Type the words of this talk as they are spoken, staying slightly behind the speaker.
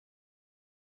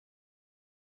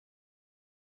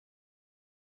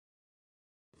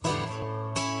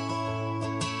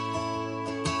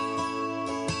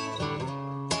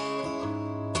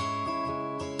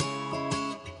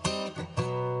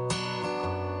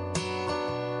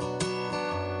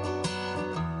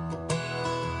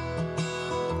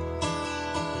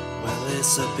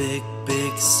it's a big,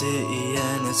 big city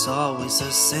and it's always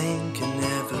the same. Can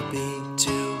never be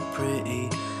too pretty.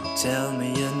 Tell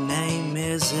me your name,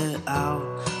 is it out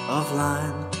of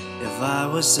line? If I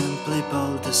was simply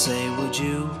bold to say, would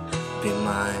you be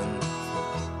mine?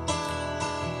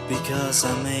 Because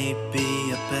I may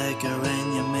be a beggar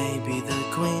and you may be the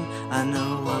queen. I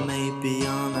know I may be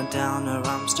on a downer,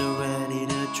 I'm still ready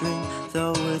to dream.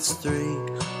 Though it's 3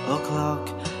 o'clock,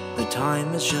 the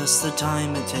time is just the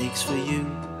time it takes for you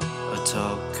to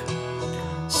talk.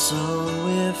 So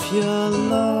if you're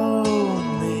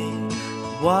lonely,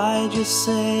 why'd you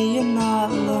say you're not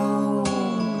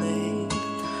lonely?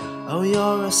 Oh,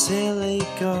 you're a silly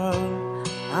girl,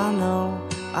 I know,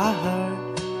 I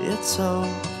heard it so.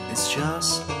 It's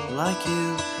just like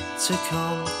you to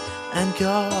come and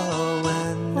go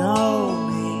and know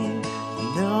me.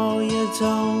 No, you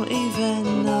don't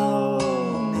even know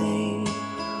me.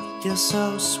 You're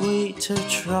so sweet to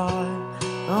try.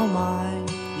 Oh my,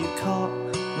 you caught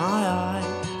my eye.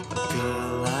 A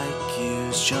girl like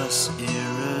you's just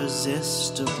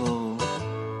irresistible.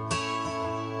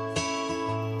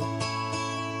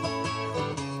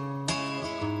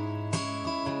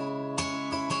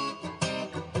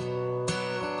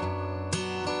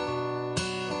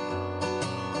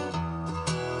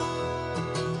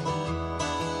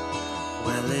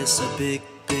 Well, it's a big,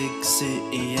 big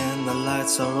city and the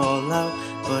lights are all out,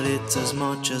 but it's as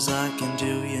much as I can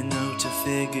do, you know, to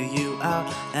figure you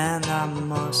out. And I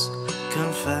must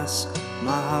confess,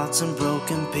 my heart's in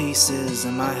broken pieces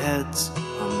and my head's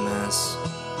a mess.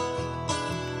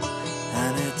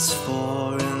 And it's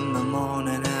 4 in the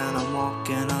morning and I'm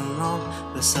walking along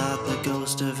beside the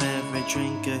ghost of every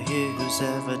drinker here who's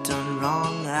ever done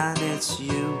wrong. And it's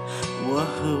you,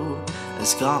 woohoo,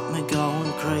 it's got me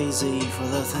going crazy for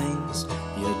the things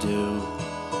you do.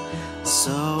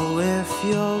 So if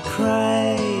you're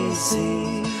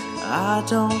crazy, I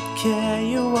don't care,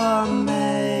 you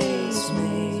amaze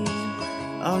me.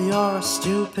 Oh, you're a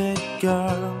stupid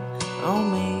girl, oh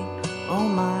me, oh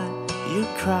my, you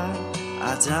cry,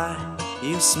 I die,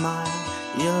 you smile,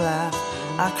 you laugh,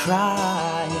 I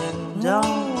cry. And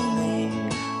only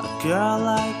a girl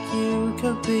like you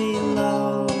could be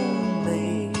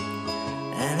lonely.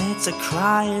 And it's a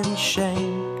crying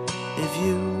shame if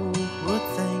you would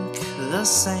think the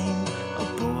same. A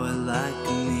boy like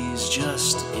me's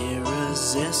just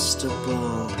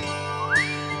irresistible.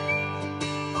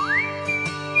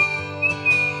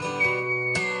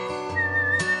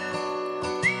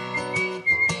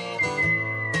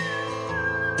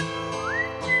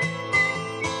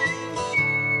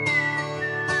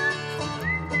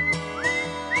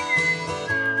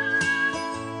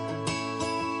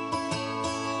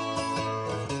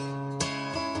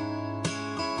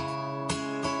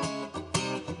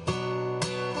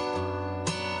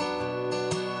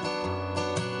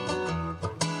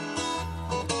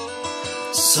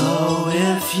 So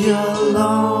if you're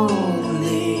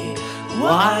lonely,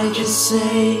 why'd you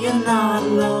say you're not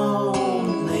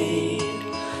lonely?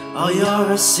 Oh,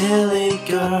 you're a silly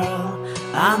girl,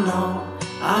 I know,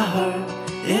 I heard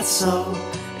it so.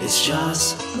 It's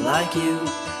just like you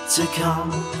to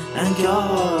come and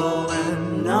go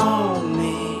and know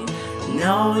me.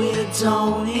 No, you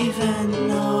don't even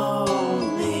know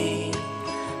me.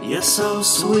 You're so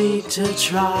sweet to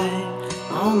try,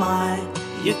 oh my,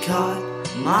 you caught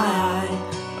my eye.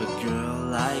 A girl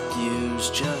like you's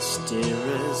just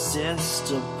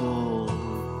irresistible.